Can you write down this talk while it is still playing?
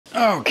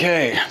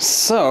Okay,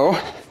 so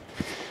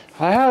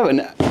I have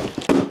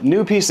a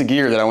new piece of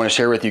gear that I want to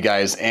share with you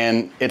guys,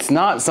 and it's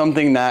not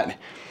something that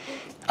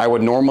I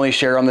would normally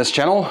share on this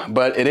channel,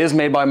 but it is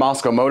made by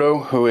Mosko Moto,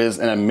 who is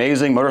an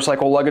amazing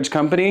motorcycle luggage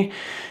company.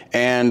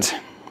 And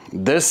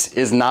this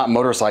is not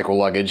motorcycle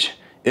luggage.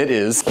 It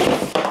is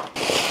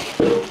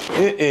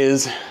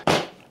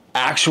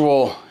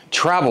actual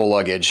travel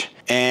luggage.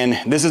 And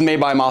this is made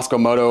by Mosko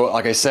Moto.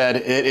 Like I said,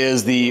 it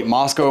is the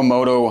Mosko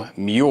Moto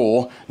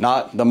Mule,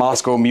 not the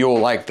Mosko Mule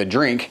like the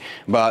drink,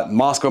 but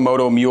Mosko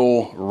Moto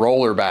Mule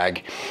roller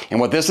bag. And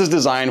what this is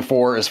designed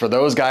for is for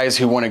those guys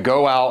who want to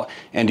go out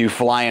and do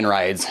flying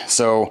rides.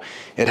 So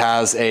it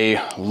has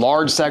a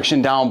large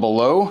section down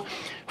below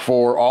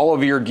for all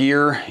of your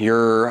gear,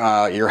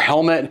 your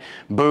helmet,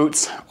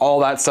 boots, all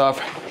that stuff.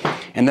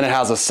 And then it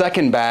has a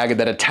second bag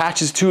that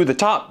attaches to the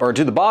top or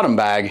to the bottom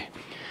bag.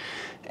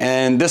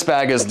 And this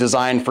bag is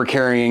designed for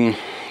carrying,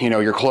 you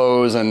know, your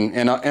clothes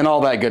and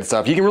all that good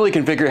stuff. You can really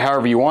configure it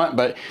however you want,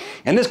 but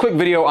in this quick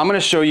video, I'm gonna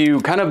show you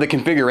kind of the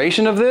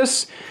configuration of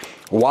this,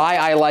 why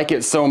I like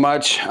it so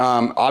much.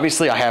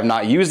 Obviously, I have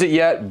not used it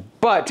yet,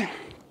 but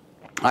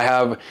I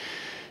have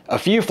a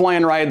few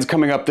flying rides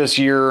coming up this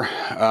year.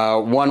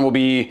 One will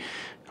be,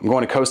 I'm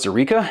going to Costa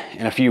Rica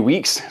in a few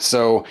weeks.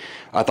 So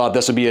I thought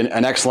this would be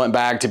an excellent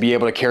bag to be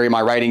able to carry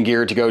my riding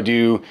gear to go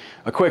do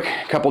a quick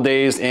couple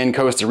days in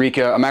Costa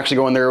Rica. I'm actually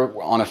going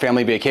there on a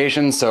family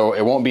vacation, so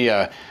it won't be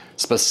a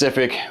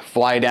specific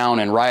fly down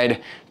and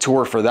ride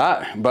tour for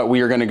that, but we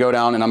are gonna go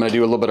down and I'm gonna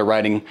do a little bit of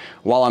riding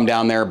while I'm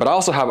down there. But I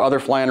also have other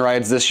flying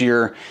rides this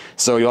year,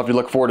 so you'll have to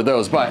look forward to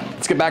those. But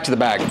let's get back to the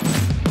bag.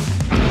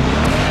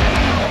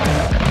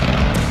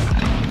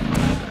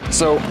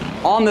 So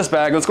on this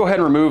bag, let's go ahead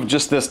and remove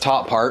just this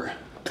top part.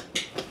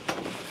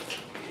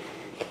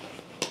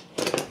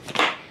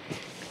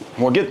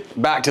 We'll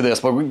get back to this,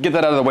 but we'll get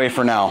that out of the way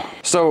for now.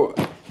 So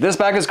this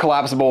bag is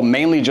collapsible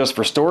mainly just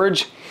for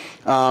storage,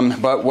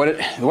 but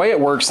the way it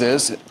works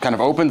is it kind of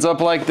opens up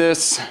like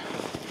this.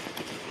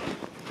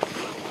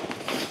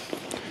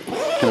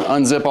 Kind of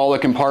unzip all the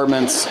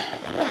compartments.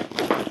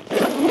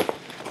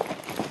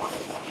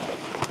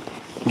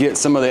 Get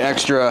some of the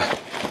extra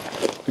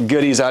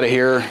goodies out of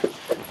here.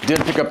 Did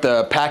pick up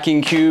the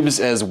packing cubes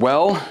as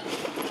well,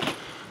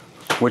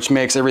 which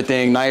makes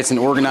everything nice and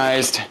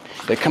organized.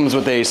 It comes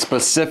with a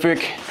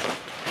specific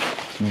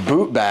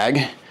boot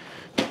bag.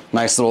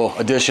 Nice little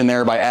addition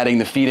there by adding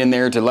the feet in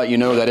there to let you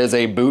know that is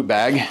a boot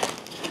bag.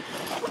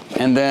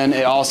 And then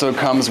it also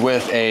comes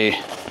with a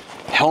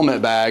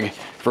helmet bag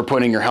for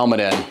putting your helmet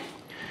in.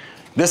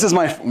 This is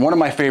one of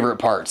my favorite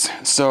parts.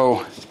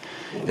 So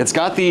it's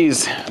got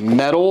these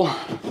metal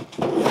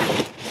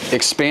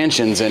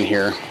expansions in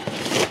here.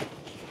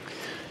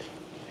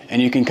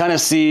 And you can kind of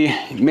see,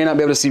 you may not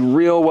be able to see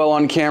real well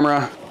on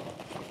camera,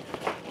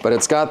 but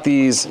it's got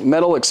these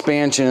metal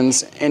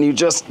expansions and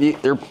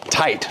they're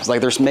tight. It's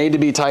like they're made to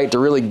be tight to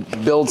really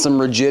build some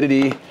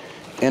rigidity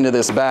into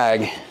this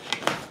bag.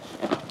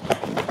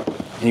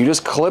 And you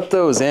just clip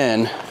those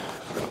in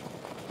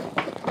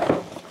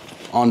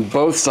on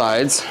both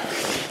sides.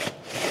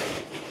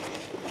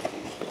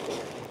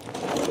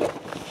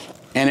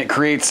 And it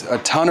creates a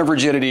ton of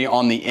rigidity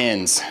on the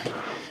ends.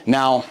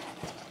 Now,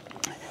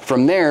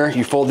 from there,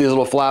 you fold these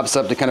little flaps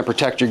up to kind of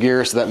protect your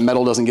gear so that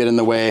metal doesn't get in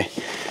the way.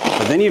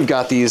 But then you've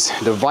got these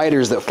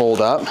dividers that fold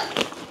up,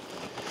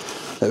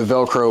 that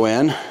Velcro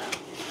in.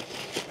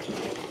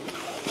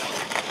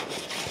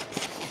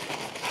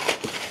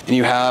 And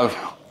you have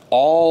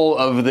all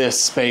of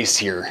this space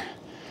here.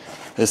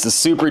 This is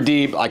super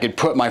deep. I could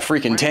put my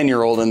freaking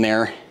 10-year-old in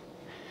there.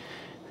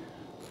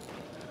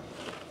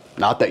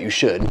 Not that you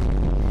should.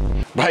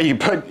 But you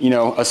put, you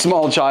know, a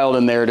small child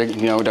in there to,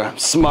 you know, to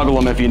smuggle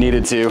them if you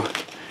needed to.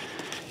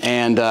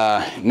 And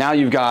now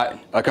you've got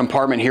a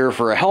compartment here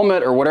for a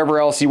helmet or whatever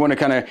else you want to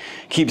kind of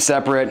keep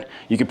separate.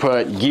 You could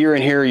put gear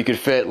in here. You could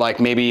fit like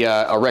maybe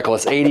a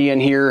Reckless 80 in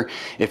here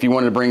if you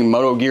wanted to bring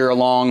moto gear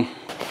along.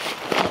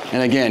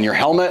 And again, your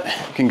helmet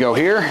can go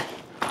here,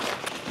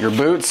 your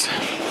boots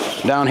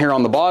down here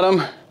on the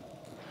bottom,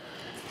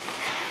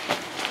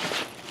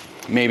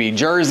 maybe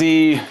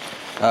jersey,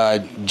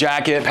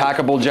 jacket,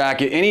 packable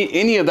jacket,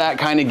 any of that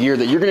kind of gear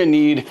that you're going to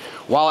need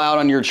while out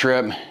on your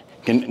trip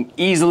can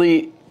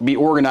easily be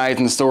organized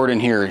and stored in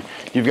here.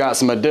 You've got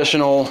some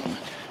additional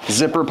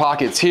zipper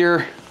pockets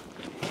here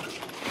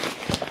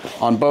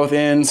on both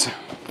ends.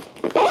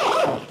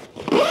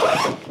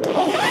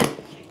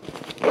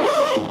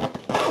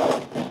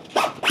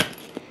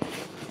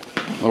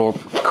 Little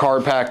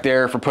card pack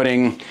there for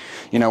putting,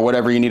 you know,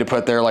 whatever you need to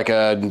put there, like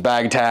a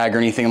bag tag or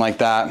anything like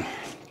that.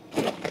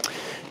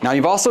 Now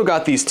you've also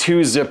got these two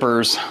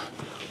zippers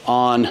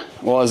on,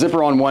 well, a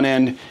zipper on one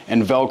end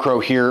and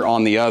Velcro here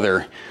on the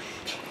other.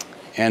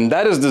 And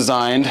that is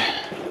designed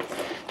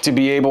to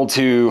be able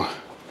to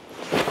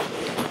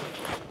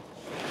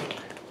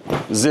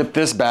zip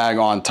this bag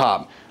on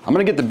top. I'm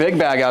gonna get the big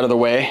bag out of the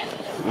way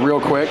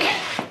real quick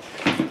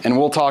and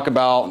we'll talk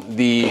about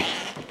the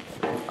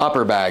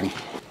upper bag.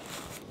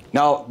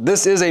 Now,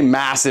 this is a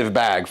massive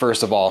bag,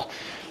 first of all.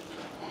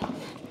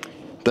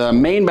 The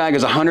main bag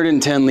is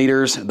 110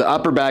 liters. The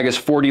upper bag is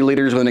 40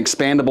 liters with an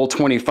expandable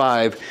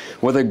 25,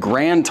 with a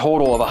grand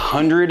total of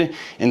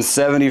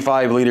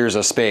 175 liters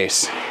of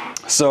space.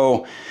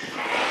 So,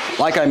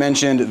 like I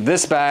mentioned,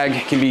 this bag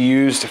can be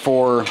used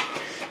for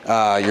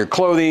your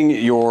clothing,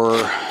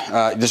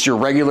 just your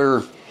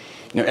regular,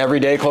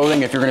 everyday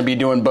clothing. If you're going to be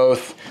doing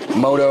both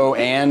moto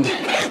and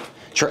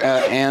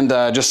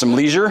just some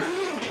leisure.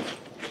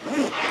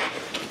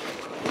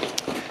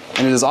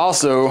 And it is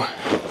also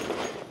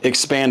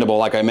expandable,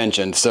 like I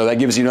mentioned. So that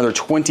gives you another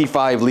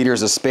 25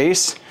 liters of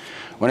space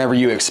whenever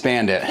you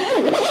expand it.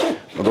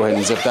 We'll go ahead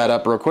and zip that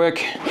up real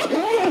quick.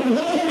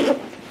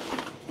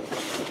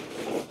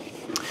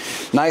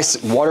 Nice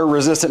water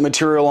resistant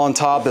material on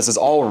top. This is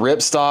all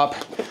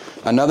ripstop.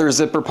 Another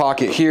zipper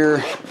pocket here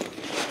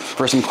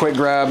for some quick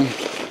grab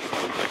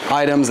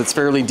items. It's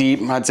fairly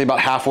deep. I'd say about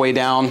halfway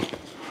down.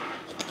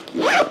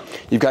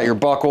 You've got your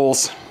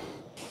buckles.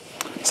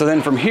 So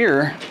then from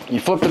here, you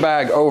flip the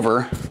bag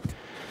over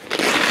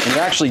and you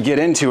actually get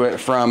into it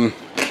from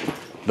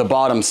the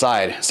bottom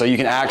side. So you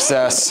can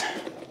access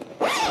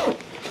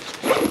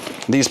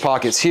these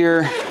pockets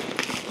here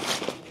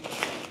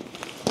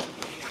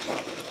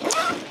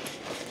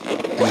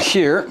and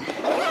here.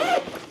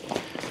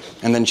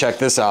 And then check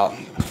this out.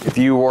 If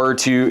you were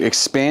to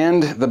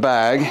expand the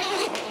bag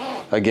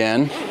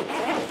again,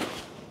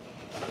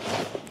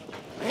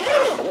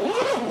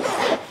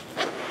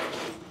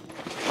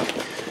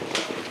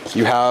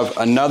 you have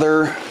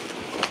another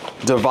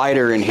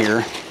divider in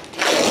here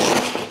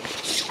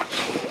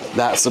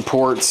that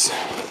supports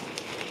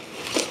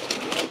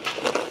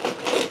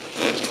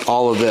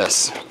all of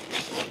this.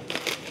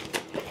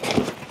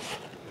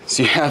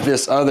 So you have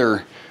this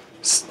other,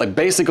 like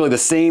basically the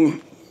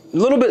same, a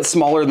little bit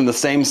smaller than the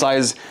same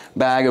size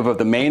bag of what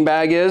the main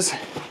bag is.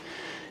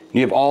 You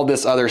have all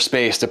this other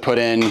space to put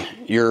in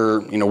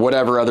your,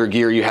 whatever other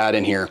gear you had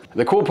in here.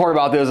 The cool part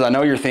about this is I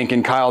know you're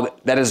thinking, Kyle,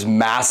 that is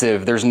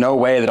massive. There's no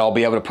way that I'll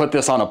be able to put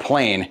this on a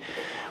plane.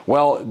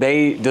 Well,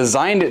 they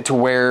designed it to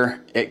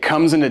where it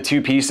comes into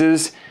two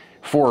pieces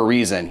for a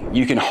reason.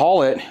 You can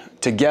haul it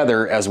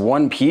together as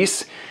one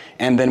piece,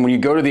 and then when you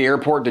go to the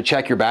airport to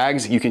check your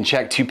bags, you can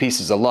check two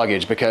pieces of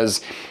luggage,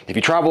 because if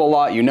you travel a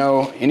lot,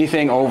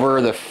 anything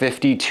over the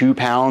 52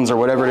 pounds or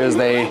whatever it is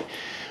they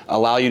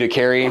allow you to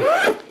carry,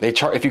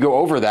 if you go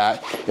over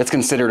that, it's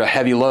considered a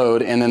heavy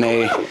load, and then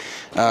they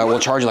will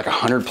charge you like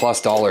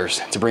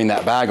 $100+ to bring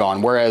that bag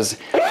on. Whereas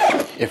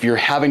if you're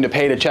having to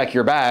pay to check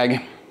your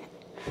bag,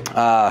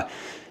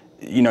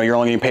 you're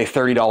only gonna pay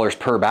 $30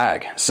 per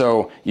bag.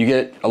 So you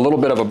get a little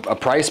bit of a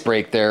price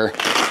break there.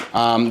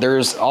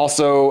 There's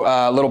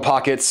also little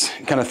pockets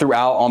kind of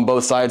throughout on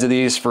both sides of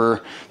these to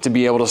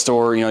be able to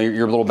store,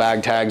 your little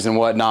bag tags and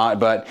whatnot.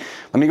 But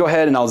let me go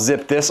ahead and I'll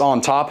zip this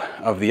on top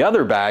of the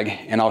other bag,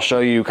 and I'll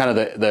show you kind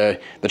of the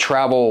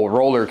travel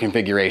roller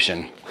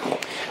configuration.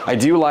 I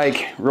do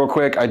like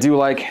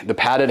the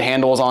padded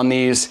handles on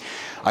these.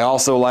 I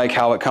also like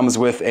how it comes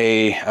with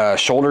a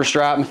shoulder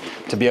strap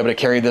to be able to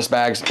carry this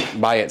bag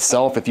by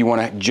itself if you want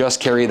to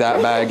just carry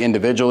that bag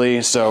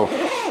individually. So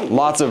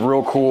lots of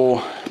real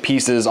cool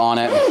pieces on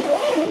it.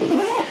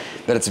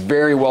 That it's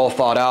very well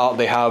thought out.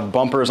 They have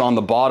bumpers on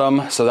the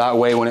bottom, so that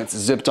way when it's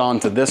zipped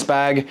onto this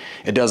bag,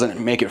 it doesn't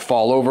make it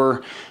fall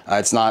over.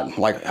 It's not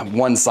like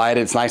one-sided,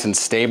 it's nice and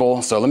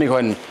stable. So let me go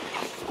ahead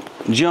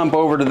and jump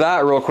over to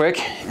that real quick,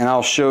 and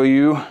I'll show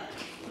you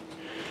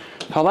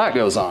how that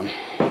goes on.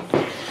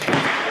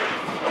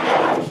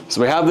 So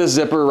we have this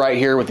zipper right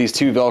here with these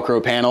two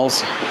Velcro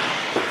panels.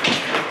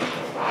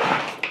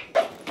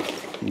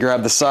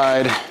 Grab the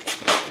side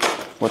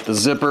with the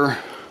zipper,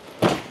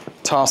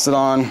 toss it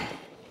on.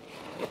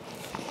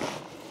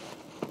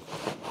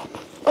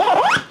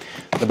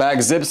 The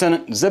bag zips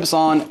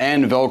on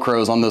and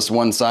Velcros on this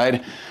one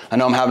side. I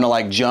know I'm having to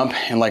like jump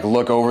and like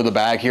look over the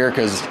bag here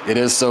because it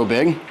is so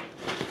big.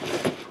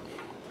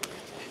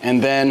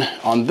 And then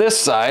on this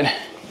side,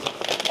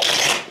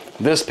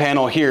 this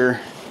panel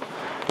here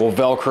will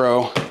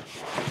Velcro,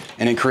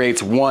 and it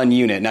creates one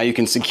unit. Now you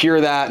can secure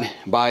that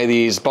by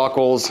these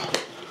buckles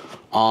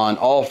on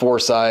all four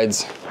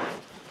sides.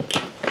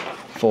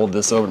 Fold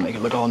this over to make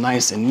it look all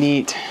nice and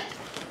neat.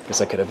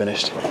 Guess I could have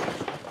finished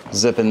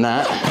zipping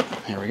that.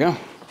 There we go.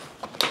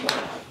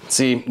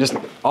 See, just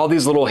all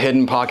these little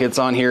hidden pockets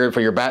on here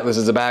for your bag. This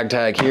is a bag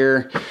tag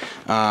here.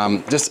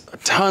 Just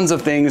tons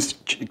of things.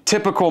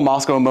 Typical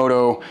Mosko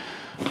Moto,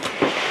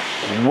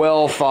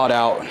 well thought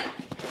out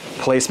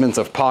placements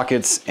of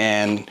pockets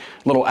and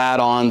little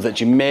add-ons that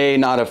you may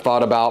not have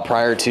thought about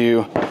prior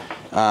to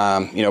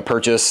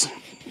purchase.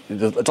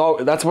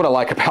 That's what I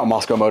like about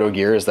Mosko Moto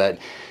gear, is that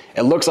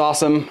it looks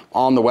awesome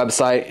on the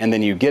website, and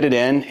then you get it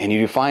in and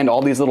you find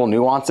all these little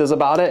nuances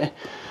about it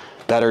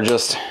that are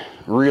just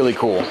really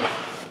cool.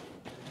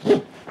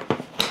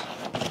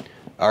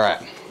 All right,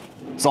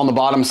 so on the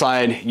bottom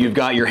side, you've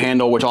got your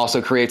handle, which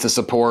also creates a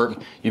support.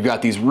 You've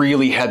got these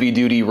really heavy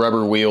duty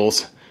rubber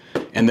wheels.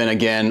 And then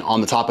again, on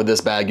the top of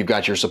this bag, you've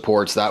got your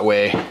supports. That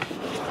way,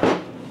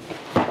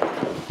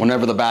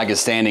 whenever the bag is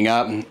standing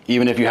up,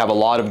 even if you have a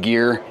lot of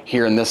gear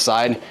here in this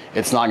side,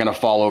 it's not gonna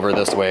fall over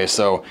this way.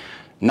 So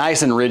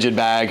nice and rigid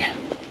bag.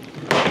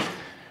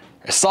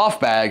 A soft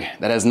bag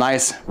that has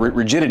nice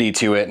rigidity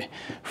to it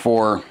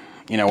for,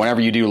 you know, whenever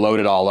you do load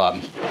it all up.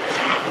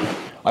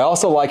 I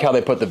also like how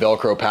they put the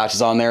Velcro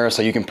patches on there,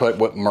 so you can put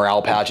what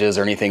morale patches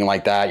or anything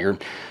like that, your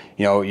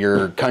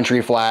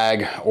country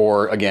flag,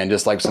 or again,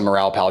 just like some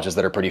morale pouches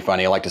that are pretty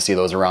funny. I like to see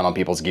those around on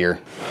people's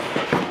gear.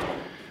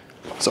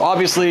 So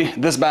obviously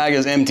this bag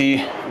is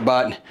empty,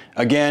 but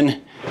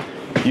again,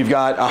 you've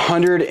got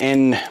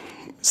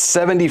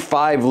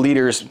 175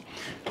 liters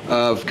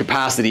of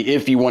capacity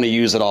if you want to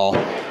use it all.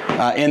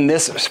 In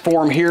this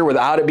form here,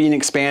 without it being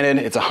expanded,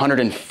 it's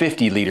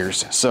 150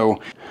 liters. So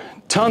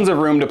tons of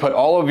room to put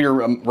all of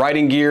your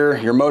riding gear,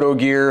 your moto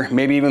gear,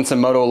 maybe even some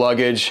moto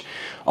luggage,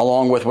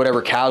 along with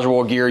whatever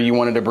casual gear you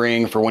wanted to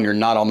bring for when you're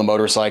not on the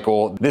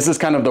motorcycle. This is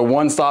kind of the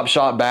one-stop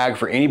shop bag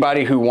for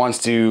anybody who wants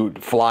to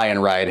fly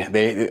and ride.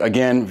 They,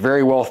 again,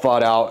 very well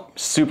thought out,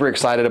 super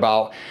excited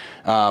about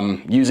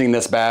using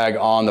this bag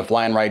on the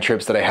fly and ride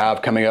trips that I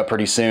have coming up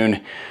pretty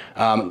soon.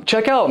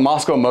 Check out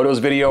Mosko Moto's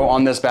video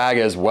on this bag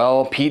as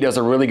well. Pete does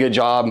a really good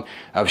job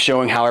of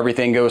showing how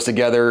everything goes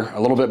together, a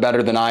little bit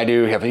better than I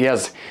do. He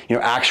has, you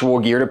know, actual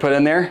gear to put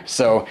in there.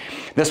 So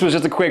this was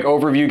just a quick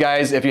overview,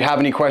 guys. If you have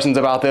any questions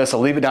about this, I'll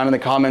leave it down in the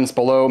comments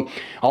below.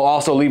 I'll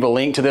also leave a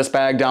link to this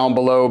bag down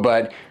below,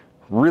 but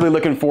really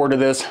looking forward to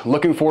this,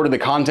 looking forward to the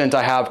content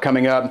I have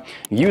coming up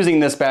using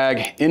this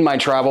bag in my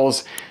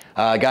travels.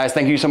 Guys,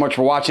 thank you so much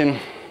for watching.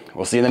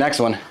 We'll see you in the next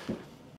one.